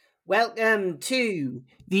Welcome to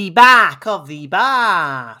the back of the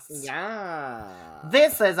bus. Yeah.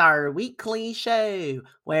 This is our weekly show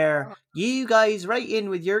where you guys write in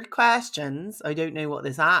with your questions. I don't know what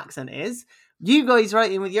this accent is. You guys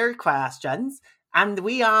write in with your questions and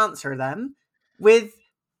we answer them with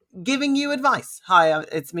giving you advice. Hi,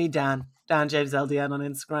 it's me, Dan. Dan James LDN on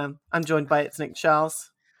Instagram. I'm joined by It's Nick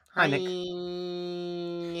Charles. Hi, Nick.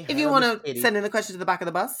 If you want to send in a question to the back of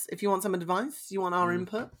the bus, if you want some advice, you want our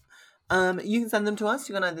input, you can send them to us.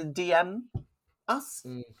 You can either DM us,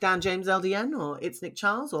 Dan James LDN, or It's Nick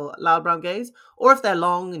Charles, or Loud Brown Gaze. Or if they're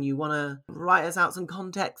long and you want to write us out some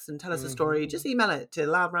context and tell us a story, just email it to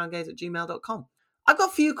loudbrowngaze@gmail.com. I've got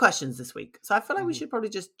a few questions this week, so I feel like we should probably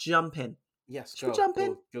just jump in. Yes, should we jump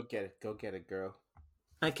in? Go get it. Go get it, girl.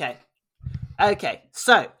 Okay,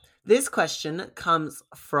 so this question comes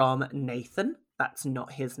from Nathan. That's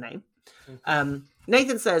not his name.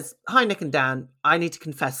 Nathan says, "Hi, Nick and Dan. I need to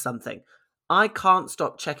confess something. I can't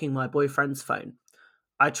stop checking my boyfriend's phone.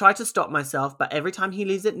 I try to stop myself, but every time he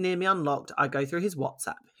leaves it near me unlocked, I go through his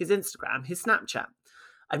WhatsApp, his Instagram, his Snapchat.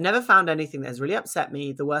 I've never found anything that has really upset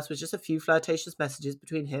me. The worst was just a few flirtatious messages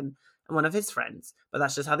between him and one of his friends, but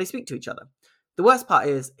that's just how they speak to each other. The worst part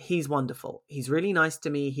is he's wonderful. He's really nice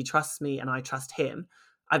to me. He trusts me and I trust him.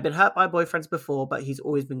 I've been hurt by boyfriends before, but he's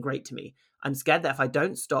always been great to me. I'm scared that if I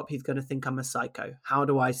don't stop, he's going to think I'm a psycho. How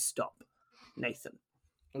do I stop?" Nathan.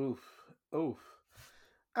 Oof. Well,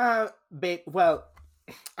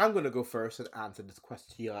 I'm going to go first and answer this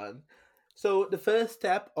question. So the first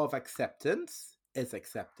step of acceptance is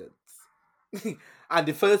acceptance. And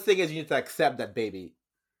the first thing is you need to accept that, baby,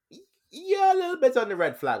 you're a little bit on the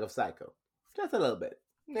red flag of psycho. Just a little bit.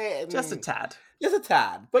 Just a tad. Just a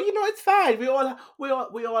tad. But it's fine. We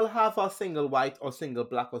all have our single white or single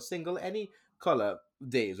black or single any color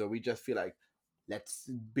days where we just feel like, let's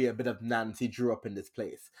be a bit of Nancy Drew up in this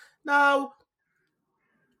place. Now,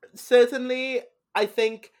 certainly, I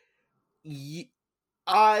think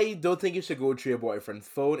I don't think you should go through your boyfriend's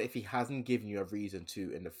phone if he hasn't given you a reason to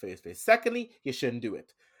in the first place. Secondly, you shouldn't do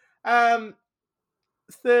it.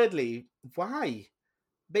 Thirdly, why?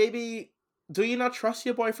 Baby, do you not trust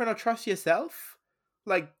your boyfriend or trust yourself?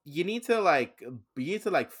 Like, you need to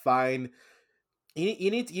find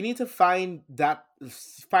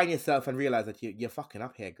yourself and realize that you're fucking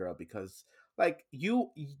up here, girl, because like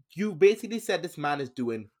you basically said this man is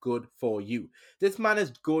doing good for you. This man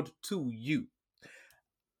is good to you.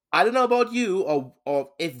 I don't know about you or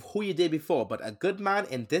if who you did before, but a good man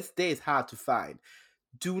in this day is hard to find.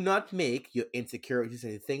 Do not make your insecurities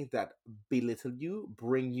and things that belittle you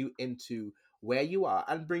bring you into where you are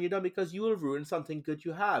and bring you down, because you will ruin something good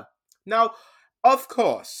you have. Now, of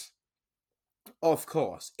course,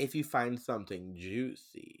 if you find something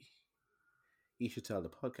juicy, you should tell the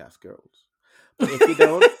podcast girls. But if you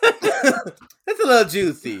don't, it's a little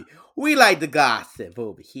juicy. We like the gossip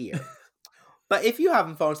over here. But if you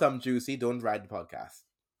haven't found something juicy, don't write the podcast.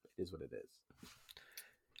 It is what it is.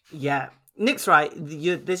 Yeah. Nick's right.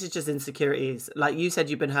 This is just insecurities. Like you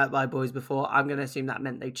said, you've been hurt by boys before. I'm going to assume that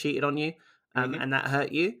meant they cheated on you and that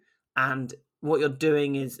hurt you. And what you're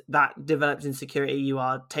doing is that develops insecurity. You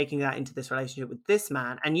are taking that into this relationship with this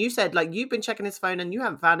man. And you said, like, you've been checking his phone and you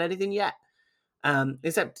haven't found anything yet.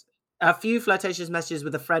 Except a few flirtatious messages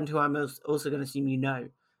with a friend who I'm also going to assume you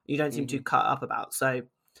don't seem too cut up about. So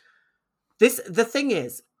the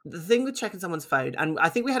thing with checking someone's phone, and I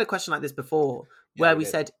think we had a question like this before, where we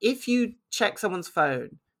said, if you check someone's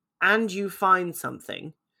phone and you find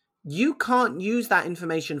something, you can't use that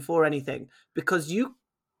information for anything because you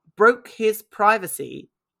broke his privacy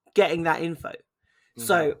getting that info. Mm-hmm.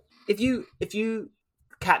 So if you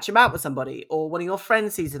catch him out with somebody, or one of your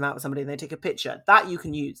friends sees him out with somebody and they take a picture, that you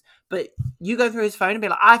can use. But you go through his phone and be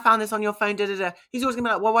like, I found this on your phone, da-da-da. He's always going to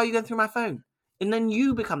be like, well, why are you going through my phone? And then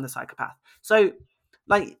you become the psychopath. So,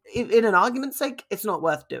 like, in an argument's sake, it's not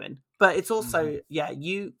worth doing. But it's also,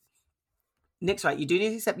 Nick's right. You do need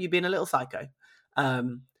to accept you being a little psycho.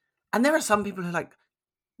 And there are some people who, like,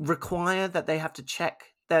 require that they have to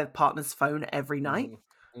check their partner's phone every night.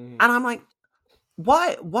 And I'm like,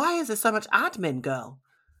 why is there so much admin, girl?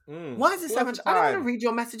 Why is there so much? I don't want to read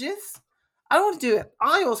your messages. I don't want to do it.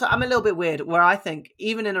 I'm a little bit weird where I think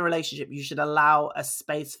even in a relationship, you should allow a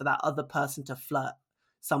space for that other person to flirt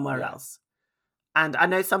somewhere else. And I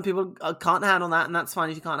know some people can't handle that, and that's fine.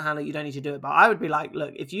 If you can't handle it, you don't need to do it. But I would be like,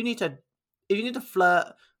 look, if you need to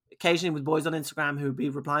flirt occasionally with boys on Instagram who be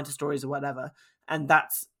replying to stories or whatever, and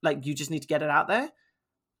that's like, you just need to get it out there,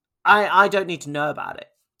 I don't need to know about it.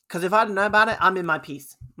 Because if I don't know about it, I'm in my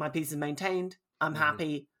peace. My peace is maintained. I'm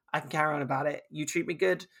happy. I can carry on about it. You treat me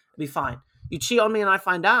good, I'll be fine. You cheat on me and I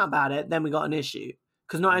find out about it, then we got an issue.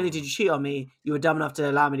 because not only did you cheat on me, you were dumb enough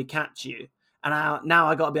to allow me to catch you, and now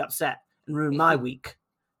I got to be upset and ruin my week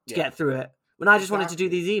to get through it when I just wanted to do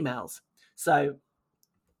these emails. So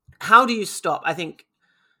how do you stop? I think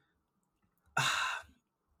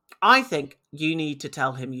you need to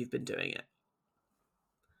tell him you've been doing it.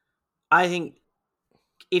 I think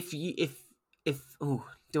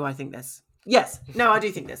do I think this? Yes. No, I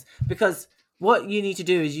do think this, because what you need to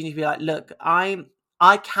do is you need to be like, look, I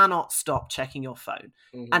cannot stop checking your phone,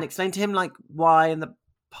 and explain to him like why in the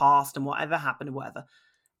past and whatever happened and whatever,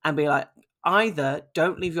 and be like, either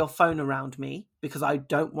don't leave your phone around me because I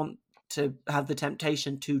don't want to have the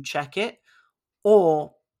temptation to check it,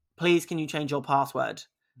 or please can you change your password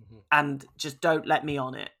and just don't let me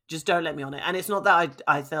on it. Just don't let me on it. And it's not that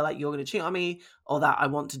I feel like you're going to cheat on me or that I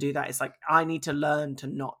want to do that. It's like I need to learn to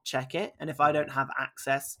not check it. And if I don't have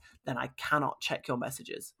access, then I cannot check your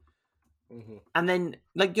messages. And then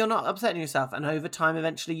like you're not upsetting yourself. And over time,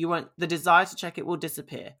 eventually the desire to check it will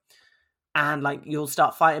disappear. And like you'll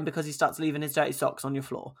start fighting because he starts leaving his dirty socks on your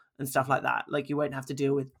floor and stuff like that. Like you won't have to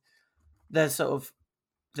deal with the sort of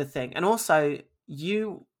the thing. And also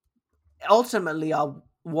you ultimately are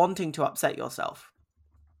wanting to upset yourself.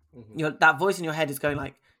 That voice in your head is going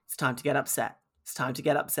like, it's time to get upset. It's time to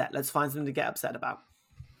get upset. Let's find something to get upset about.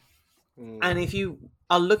 And if you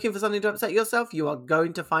are looking for something to upset yourself, you are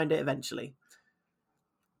going to find it eventually.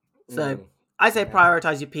 So I say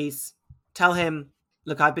prioritize your peace. Tell him,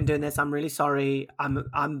 look, I've been doing this. I'm really sorry.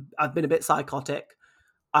 I've been a bit psychotic.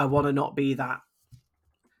 I want to not be that.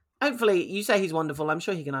 Hopefully you say he's wonderful. I'm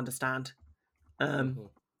sure he can understand.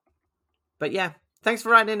 But yeah, thanks for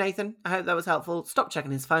writing in, Nathan. I hope that was helpful. Stop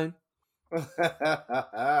checking his phone.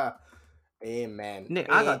 Amen. Nick,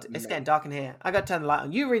 it's getting dark in here. I got to turn the light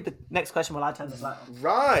on. You read the next question while I turn the light on.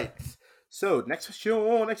 Right. So next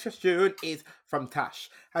question is from Tash.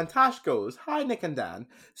 And Tash goes, hi Nick and Dan.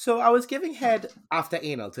 So I was giving head after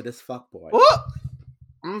anal to this fuckboy. What?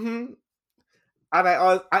 And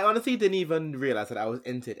I honestly didn't even realize that I was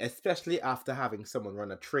into it, especially after having someone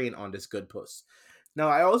run a train on this good puss. Now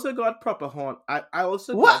I also got proper horn. I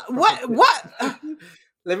also what?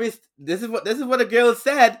 This is what the girl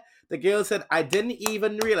said. The girl said I didn't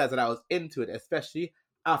even realize that I was into it, especially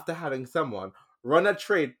after having someone run a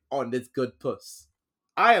train on this good puss.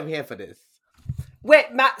 I am here for this.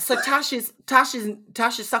 Wait, Matt. So Tash is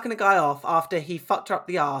sucking a guy off after he fucked her up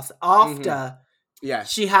the arse. After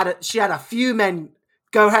she had a few men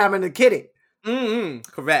go ham in the kitty.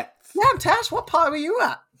 Correct. Damn, Tash, what part were you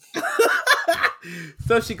at?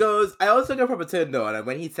 So she goes, I also got proper turned on, and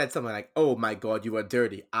when he said something like, oh my god, you are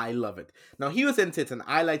dirty, I love it. Now he was into it, and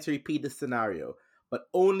I like to repeat this scenario, but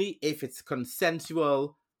only if it's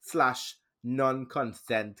consensual /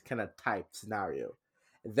 non-consent kind of type scenario.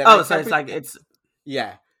 Then so it's like it's...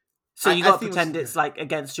 Yeah. So you got to pretend it's like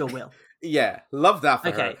against your will. Yeah, love that for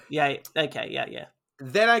her. Okay, yeah.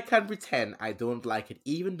 Then I can pretend I don't like it,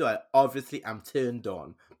 even though I obviously am turned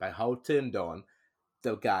on by how turned on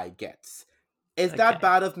the guy gets. Is that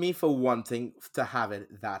bad of me for wanting to have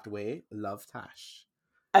it that way? Love Tash.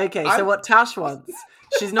 Okay, so what Tash wants,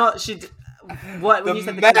 when you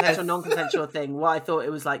said the consensual, non-consensual thing, what I thought it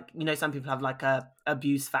was like, some people have like a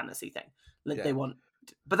abuse fantasy thing. Like they want,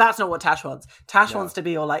 but that's not what Tash wants. Tash wants to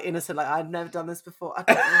be all like innocent, like I've never done this before. I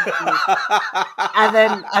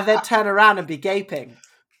don't and then turn around and be gaping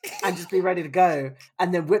and just be ready to go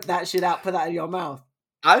and then whip that shit out, put that in your mouth.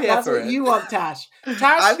 That's what you want, Tash.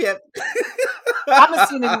 I'm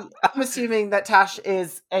assuming that Tash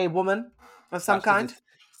is a woman of some kind.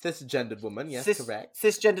 Cisgendered woman, yes, correct.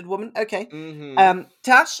 Cisgendered woman, okay.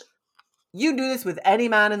 Tash, you do this with any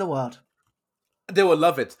man in the world. They will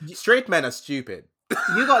love it. Straight men are stupid.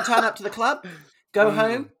 You got to turn up to the club, go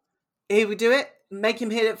home, here we do it, make him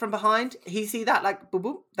hit it from behind. He see that like, boop,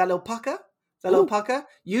 boop, that little pucker.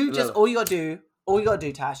 All you got to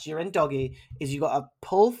do, Tash, you're in doggy, is you got to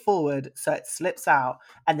pull forward so it slips out,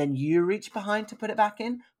 and then you reach behind to put it back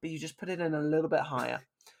in, but you just put it in a little bit higher.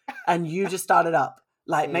 And you just start it up.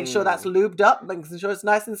 Like, make sure that's lubed up, make sure it's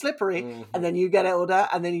nice and slippery, and then you get it all done,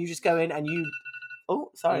 and then you just go in and you... Oh,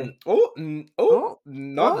 sorry.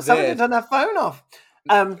 Not somebody turned their phone off.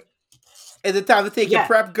 Is it time to take your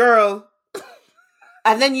prep, girl?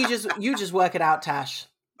 And then you just work it out, Tash.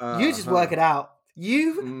 You just work it out.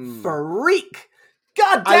 You freak.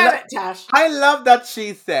 God damn it, Tash. I love that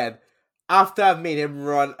she said, after I've made him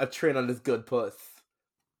run a train on this good puss.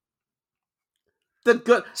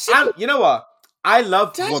 You know what? I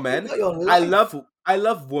love women. I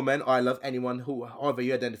love women, or I love anyone however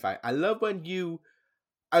you identify. I love when you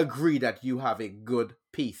agree that you have a good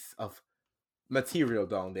piece of material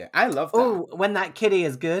down there. I love that. Oh, when that kitty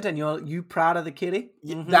is good and you proud of the kitty,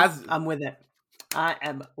 I'm with it. I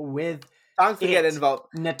am with Thanks for getting involved.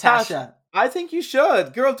 Natasha. Tash, I think you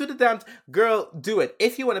should. Girl, do the damn... Girl, do it.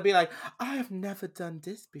 If you want to be like, I have never done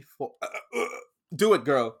this before. Do it,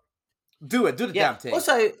 girl. Do it. Do the damn thing.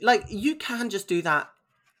 Also, like, you can just do that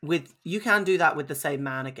with the same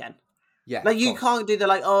man again. Yeah. Like, you can't do the,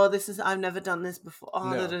 like, oh, I've never done this before. Oh,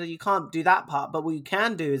 No. you can't do that part. But what you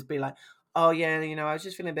can do is be like, oh, yeah, you know, I was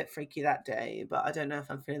just feeling a bit freaky that day, but I don't know if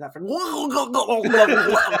I'm feeling that freaky.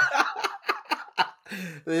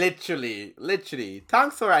 Literally.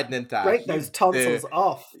 Thanks for writing in, Tash. Break those tonsils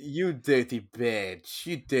off. You dirty bitch.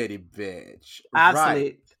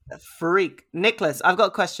 Absolute freak. Nicholas, I've got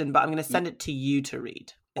a question, but I'm going to send it to you to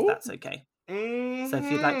read, if that's okay. Mm-hmm. So if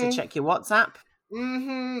you'd like to check your WhatsApp.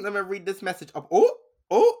 Let me read this message up.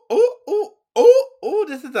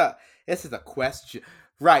 This is a question.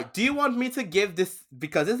 Right. Do you want me to give this,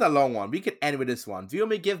 because this is a long one. We can end with this one. Do you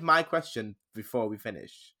want me to give my question before we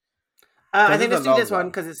finish? I think let's do this one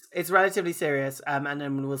because it's relatively serious, and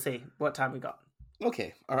then we'll see what time we got.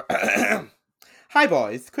 Okay. All right. Hi,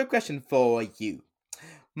 boys. Quick question for you.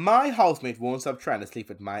 My housemate won't stop trying to sleep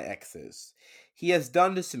with my exes. He has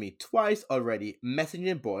done this to me twice already,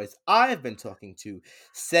 messaging boys I have been talking to,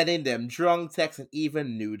 sending them drunk texts and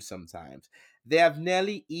even nude sometimes. They have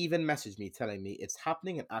nearly even messaged me telling me it's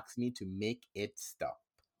happening and asking me to make it stop.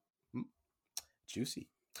 Juicy.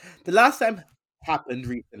 The last time happened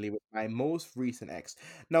recently with my most recent ex.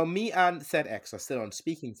 Now, me and said ex are still on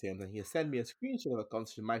speaking terms, and he has sent me a screenshot of a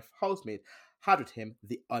conversation my housemate had with him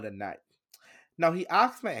the other night. Now, he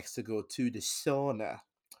asked my ex to go to the sauna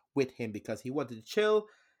with him because he wanted to chill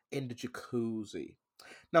in the jacuzzi.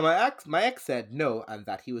 Now, my ex said no and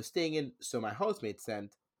that he was staying in, so my housemate said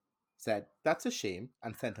that's a shame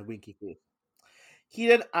and sent a winky face. He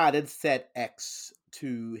then added said ex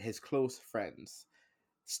to his close friends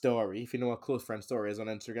story. If you know what close friend story is on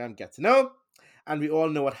Instagram, get to know. And we all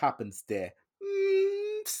know what happens there.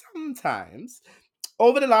 Sometimes.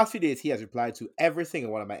 Over the last few days, he has replied to every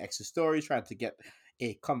single one of my ex's stories, trying to get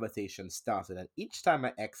a conversation started. And each time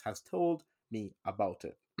my ex has told me about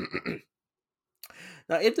it.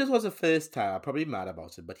 Now, if this was the first time, I'd probably be mad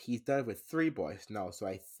about it, but he's done it with 3 boys now, so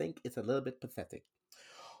I think it's a little bit pathetic.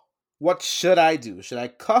 What should I do? Should I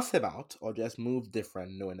cuss him out or just move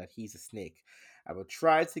different, knowing that he's a snake? I will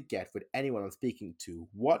try to get with anyone I'm speaking to.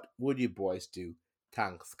 What would you boys do?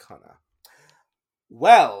 Thanks, Connor.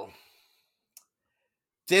 Well,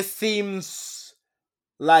 this seems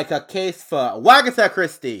like a case for Wagatha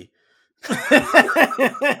Christie.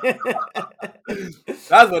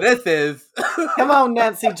 That's what this is. Come on,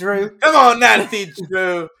 Nancy Drew. Come on, Nancy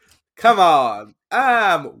Drew. Come on.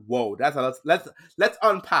 Whoa, that's a lot. Let's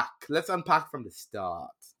unpack. Let's unpack from the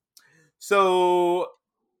start. So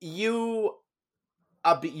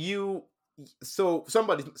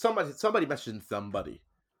somebody mentioned somebody.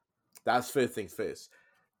 That's first things first.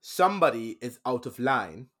 Somebody is out of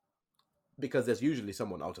line because there's usually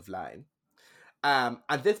someone out of line. And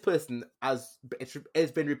this person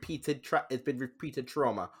it's been repeated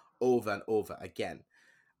trauma over and over again.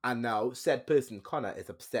 And now said person, Connor, is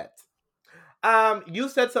upset. You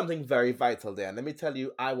said something very vital there. And let me tell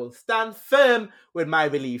you, I will stand firm with my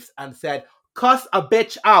beliefs and said, cuss a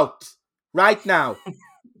bitch out right now.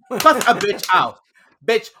 Cuss a bitch out.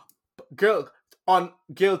 Bitch, girl,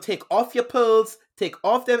 take off your pearls, take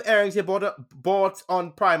off them earrings you bought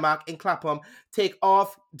on Primark in Clapham, take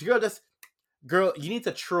off, girl, you need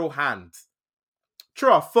to throw hands.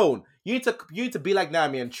 Throw a phone. You need to be like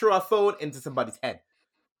Naomi and throw a phone into somebody's head.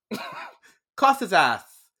 Cuss his ass.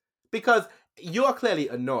 Because you are clearly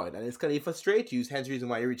annoyed and it's clearly frustrated you, hence the reason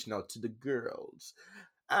why you're reaching out to the girls.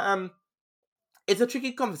 It's a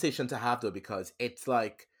tricky conversation to have though, because it's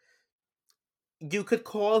like you could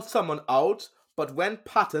call someone out, but when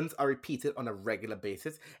patterns are repeated on a regular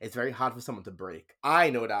basis, it's very hard for someone to break. I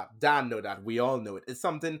know that. Dan know that. We all know it. It's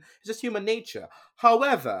just human nature.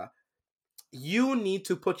 However, you need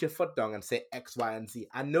to put your foot down and say X, Y, and Z.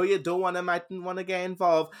 I know you mightn't want to get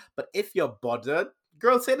involved, but if you're bothered,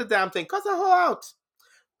 girl, say the damn thing. Cuss a hoe out.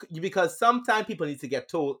 Because sometimes people need to get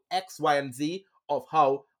told X, Y, and Z of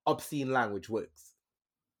how obscene language works.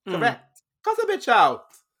 Correct. Cuss a bitch out.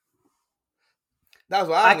 That's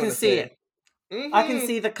what I can see it. Mm-hmm. I can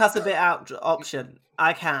see the cuss a bit out option.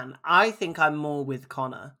 I can. I think I'm more with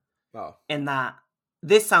Connor in that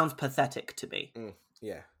this sounds pathetic to me.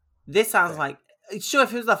 Yeah. This sounds like, sure,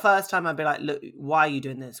 if it was the first time, I'd be like, look, why are you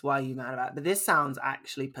doing this? Why are you mad about it? But this sounds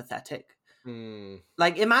actually pathetic.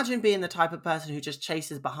 Like, imagine being the type of person who just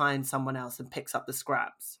chases behind someone else and picks up the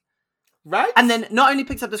scraps. Right? And then not only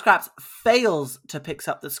picks up the scraps, fails to pick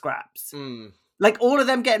up the scraps. Like all of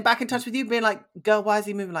them getting back in touch with you, being like, girl, why is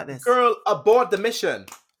he moving like this? Girl, abort the mission.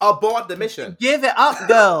 Abort the mission. Give it up,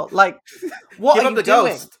 girl. Like, what Give are up you the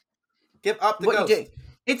doing? ghost. Give up the What ghost. you doing?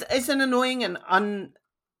 It's an annoying and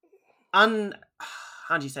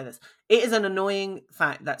how do you say this? It is an annoying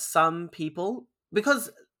fact that some people,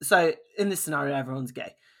 so in this scenario, everyone's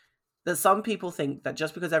gay. That some people think that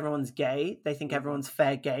just because everyone's gay, they think everyone's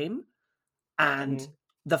fair game. And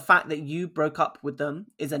the fact that you broke up with them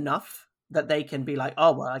is enough that they can be like,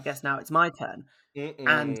 oh, well, I guess now it's my turn.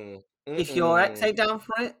 And if your ex ain't down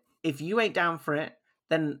for it, if you ain't down for it,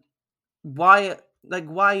 then why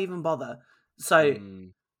even bother? So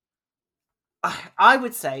I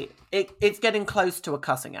would say it's getting close to a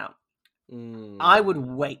cussing out. I would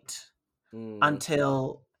wait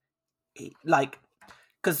until, like,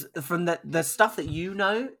 because from the stuff that you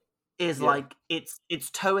know is like it's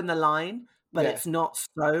toeing the line, but it's not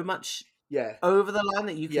so much over the line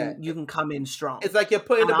that you can come in strong. It's like you're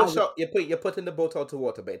putting you're putting the boat out of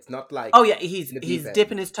water, but it's not like, oh yeah, he's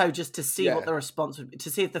dipping his toe just to see what the response would be,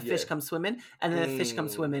 to see if the fish comes swimming, and then the fish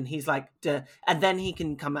comes swimming, he's like, duh. And then he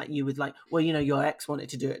can come at you with like, well, you know, your ex wanted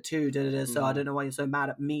to do it too, so I don't know why you're so mad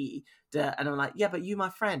at me, duh. And I'm like, yeah, but you my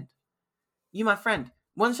friend.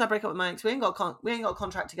 Once I break up with my ex, we ain't got a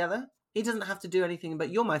contract together. He doesn't have to do anything, but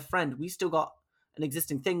you're my friend. We still got an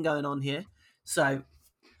existing thing going on here. So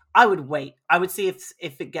I would wait. I would see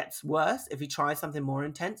if it gets worse, if he tries something more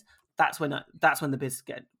intense. That's when the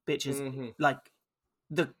bitches like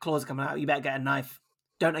the claws coming out. You better get a knife.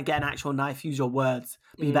 Don't get an actual knife. Use your words,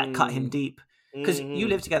 but you better cut him deep. Because you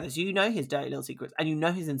live together, so you know his dirty little secrets, and you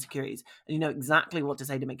know his insecurities, and you know exactly what to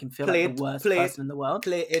say to make him feel like the worst person in the world.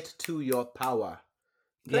 Play it to your power.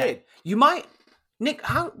 You might, Nick.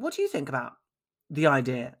 What do you think about the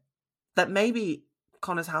idea that maybe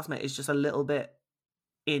Connor's housemate is just a little bit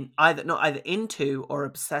not either into or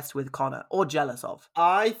obsessed with Connor or jealous of?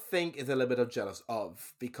 I think it's a little bit of jealous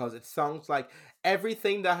of, because it sounds like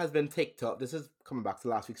everything that has been picked up. This is coming back to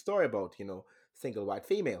last week's story about, single white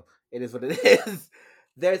female. It is what it is.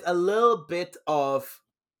 There's a little bit of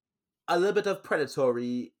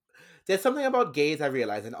predatory. There's something about gays I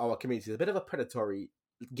realize in our community. It's a bit of a predatory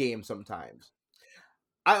game sometimes.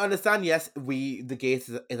 I understand, yes, the gays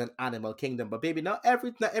is an animal kingdom, but baby, not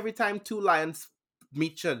every time two lions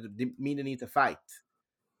meet each other, they mean they need to fight.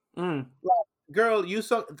 Like, girl, you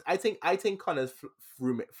saw. I think Connor's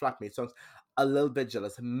flatmate sounds a little bit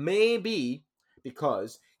jealous. Maybe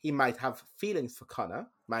because he might have feelings for Connor,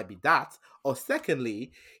 might be that, or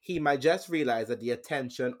secondly, he might just realize that the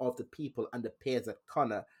attention of the people and the peers that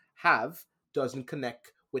Connor have doesn't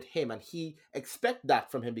connect with him, and he expect that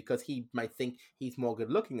from him because he might think he's more good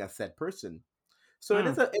looking as said person. So it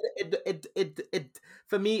is it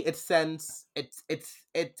for me, it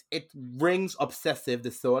rings obsessive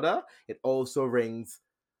disorder. It also rings,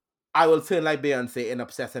 I will turn like Beyonce and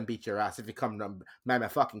obsess and beat your ass if you come to my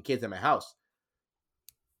fucking kids in my house.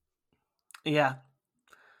 Yeah.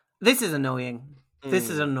 This is annoying. This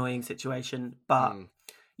is an annoying situation, but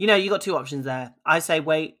you got two options there. I say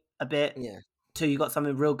wait a bit. Yeah. Till you got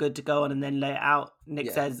something real good to go on and then lay it out. Nick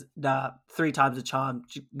says, nah, 3 times a charm,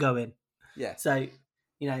 go in. Yeah. So,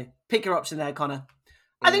 pick your option there, Connor.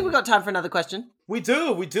 I think we've got time for another question. We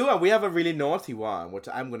do, and we have a really naughty one, which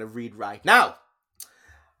I'm going to read right now.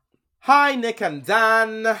 Hi, Nick and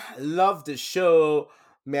Dan. Love the show.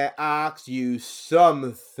 May I ask you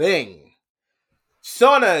something?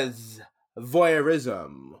 Saunas,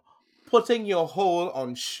 voyeurism, putting your whole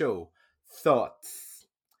on show, thoughts.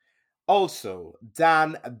 Also,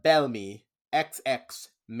 Dan Bellamy, XX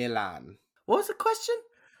Milan. What was the question?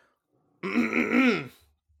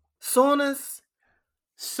 Saunas,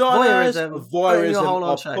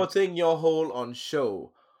 voyeurism, putting your whole on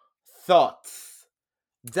show. Thoughts.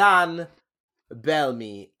 Dan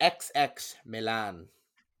Bellamy, XX Milan.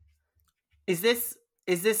 Is this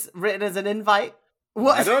written as an invite?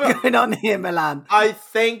 What's going on here, Milan? I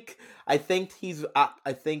think they,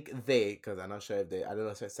 because I'm not sure if they, I don't know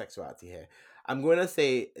if it's sexuality here. I'm going to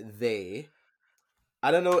say they.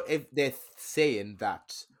 I don't know if they're saying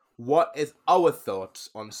that. What is our thoughts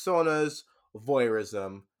on saunas,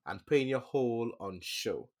 voyeurism, and putting your whole on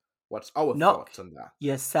show? What's our thoughts on that?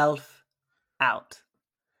 Yourself out.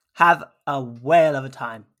 Have a whale of a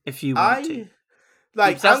time if you want to.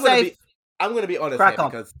 Like, I'm going to be honest here,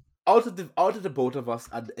 because out of the both of us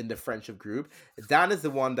in the friendship group, Dan is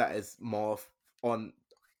the one that is more on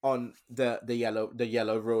the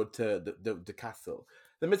yellow road to the castle.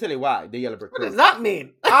 Let me tell you why. The yellow brick road. What does that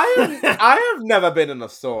mean? I have never been in a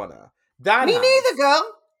sauna. Me neither,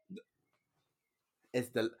 girl. It's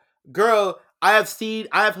the Girl, I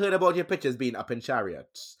have heard about your pictures being up in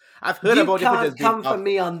chariots. I've heard You about your pictures can't being come for up.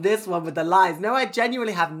 me on this one with the lies. No, I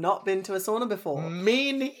genuinely have not been to a sauna before.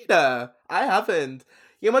 Me neither. I haven't.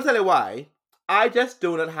 You want to tell you why? I just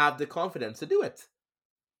do not have the confidence to do it.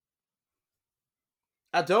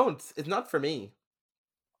 I don't. It's not for me.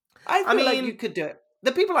 I feel like you could do it.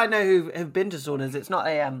 The people I know who have been to saunas, it's not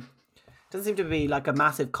a doesn't seem to be like a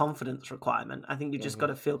massive confidence requirement. I think you just got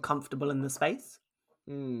to feel comfortable in the space.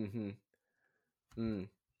 Mm-hmm. Mm.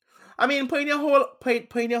 I mean, putting your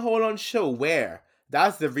whole on show where?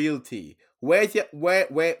 That's the real tea. Where's your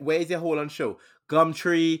whole on show?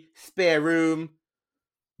 Gumtree, spare room.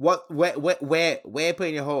 What? Where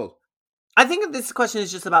putting your whole? I think this question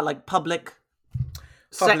is just about like public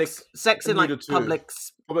sex in like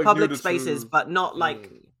public spaces, but not like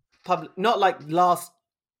public, not like last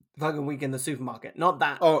fucking week in the supermarket. Not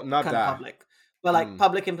that. Oh, not kind that. of public, but like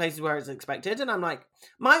public in places where it's expected. And I'm like,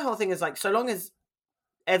 my whole thing is like, so long as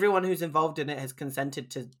everyone who's involved in it has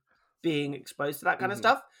consented to being exposed to that kind of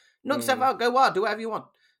stuff, knock yourself out, go wild, do whatever you want.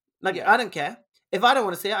 Like, I don't care. If I don't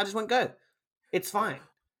want to see it, I just won't go. It's fine.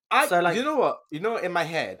 You know what? In my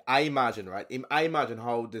head, I imagine, right? I imagine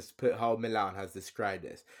how Milan has described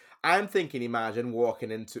this. I'm thinking, imagine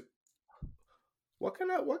walking into what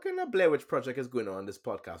kind of Blair Witch Project is going on this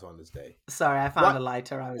podcast on this day? Sorry, I found a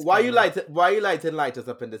lighter. Why you lighting lighters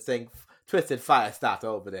up in this thing? Twisted fire starter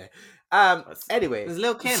over there. Anyway, there's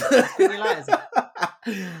Lil Kim.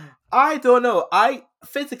 I don't know. I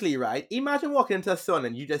physically, right? Imagine walking into a sauna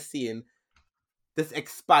and you just seeing this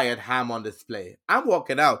expired ham on display. I'm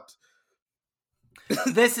walking out.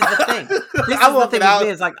 This is the thing. This is the thing with me.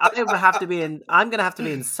 Is like I'm gonna have to be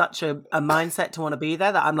in such a mindset to want to be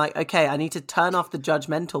there that I'm like, okay, I need to turn off the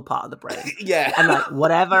judgmental part of the brain. Yeah. And like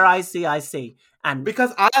whatever I see. And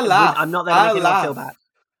because I laugh. I'm not there to make anyone feel bad.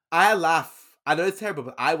 I laugh. I know it's terrible,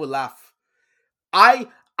 but I will laugh. I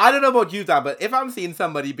don't know about you, Dan, but if I'm seeing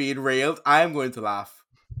somebody being railed, I am going to laugh.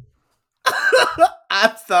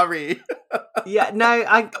 I'm sorry. Yeah, no,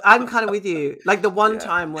 I'm kind of with you. Like the one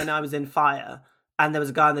time when I was in fire and there was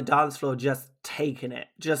a guy on the dance floor just taking it.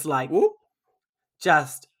 Just like,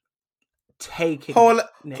 just taking it.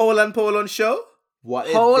 Pole and pole on show? What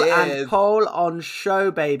is pole this? And pole on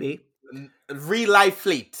show, baby. Real life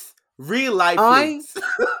fleets. Fleets.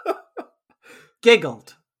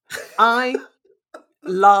 Giggled. I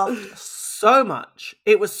laughed so much.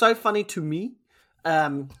 It was so funny to me.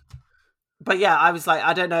 But yeah, I was like,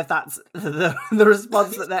 I don't know if that's the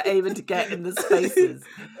response that they're aiming to get in the spaces.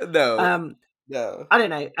 No. No. I don't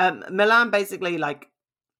know. Milan basically, like,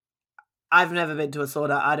 I've never been to a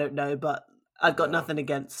sauna. I don't know, but I've got nothing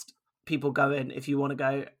against people going. If you want to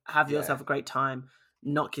go, have yourself a great time,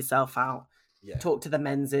 knock yourself out, talk to the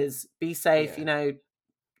menses, be safe,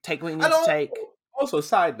 take what you need to take. Also,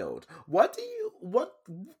 side note,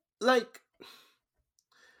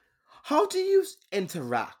 how do you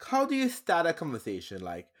interact? How do you start a conversation?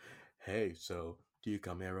 Like, hey, so do you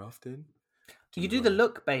come here often? You do the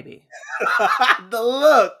look, baby. The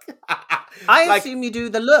look. I assume you do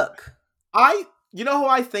the look. You know who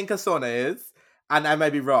I think a sauna is? And I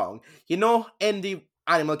might be wrong. You know, in the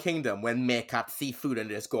animal kingdom, when meerkats see food and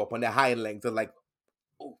they just go up on their hind legs, they're like,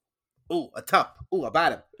 ooh, a top, ooh, a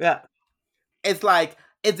bottom. Yeah. It's like,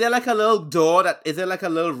 is there like a little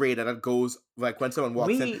radar that goes like when someone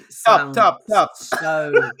walks in? Top.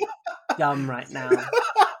 So dumb right now.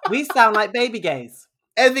 We sound like baby gays.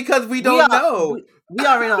 And because we don't know. We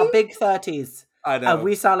are in our big 30s. I know. And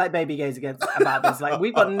we sound like baby gays about this. Like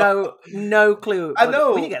we've got no clue. I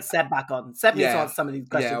know. We need to get Seb back on. Seb needs to answer some of these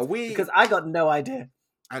questions. Because I got no idea.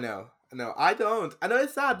 I know. I don't. I know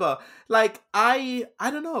it's sad, but like I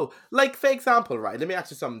don't know. Like for example, right? Let me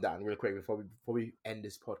ask you something, Dan, real quick before we end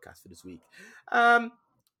this podcast for this week.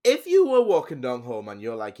 If you were walking down home and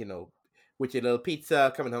you're like, with your little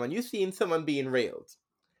pizza coming home and you seen someone being railed,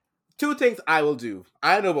 two things I will do.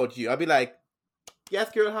 I don't know about you. I'll be like,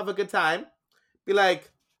 yes, girl, have a good time.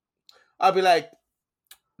 I'll be like,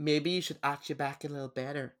 maybe you should arch your back a little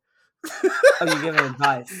better. Oh, you're giving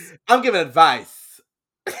advice. I'm giving advice.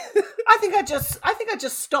 I think I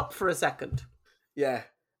just stopped for a second. Yeah.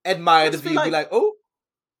 Admire the view. Be like, oh,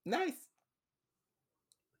 nice.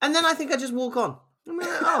 And then I think I just walk on. I'm like,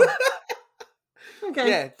 oh. Okay.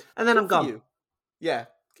 Yeah. And then I'm gone. You. Yeah.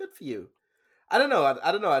 Good for you. I don't know.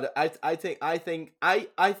 I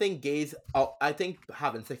think gays. I think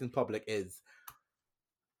having sex in public is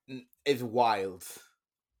wild.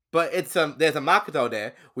 But it's there's a market out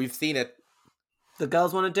there. We've seen it. The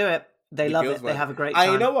girls want to do it. They love it. They have a great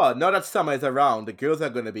time. You know what? Now that summer is around, the girls are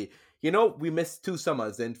going to be... we missed 2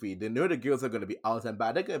 summers, didn't we? The girls are going to be out and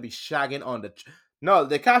bad. They're going to be shagging on No,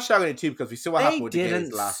 they can't shag on you too because we saw what They happened with the gays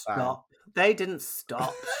didn't last stop. They didn't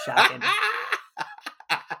stop shagging.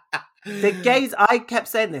 The gays, I kept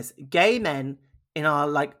saying this, gay men in our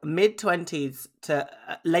like mid-20s to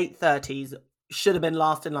late 30s should have been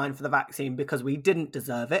last in line for the vaccine because we didn't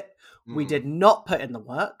deserve it. We did not put in the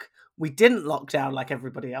work. We didn't lock down like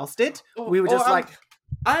everybody else did. We were just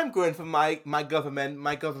I'm going for my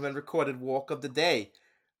government recorded walk of the day.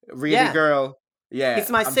 Really, girl? Yeah. It's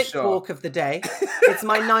my sixth walk of the day. It's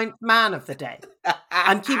my 9th man of the day.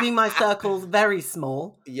 I'm keeping my circles very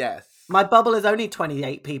small. Yes. My bubble is only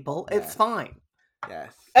 28 people. Yes. It's fine.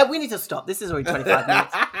 Yes. We need to stop. This is already 25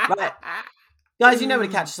 minutes. Right. Guys, you know where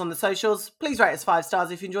to catch us on the socials. Please rate us 5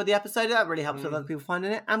 stars if you enjoyed the episode. That really helps with other people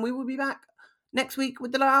finding it. And we will be back next week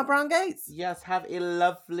with the Loud Brown Gays. Yes, have a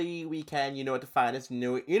lovely weekend. You know what to find us.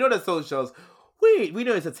 You know the socials. We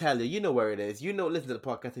know what to tell you. You know where it is. You know, listen to the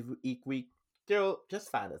podcast every week. Girl,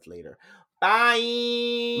 just find us later.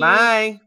 Bye. Bye.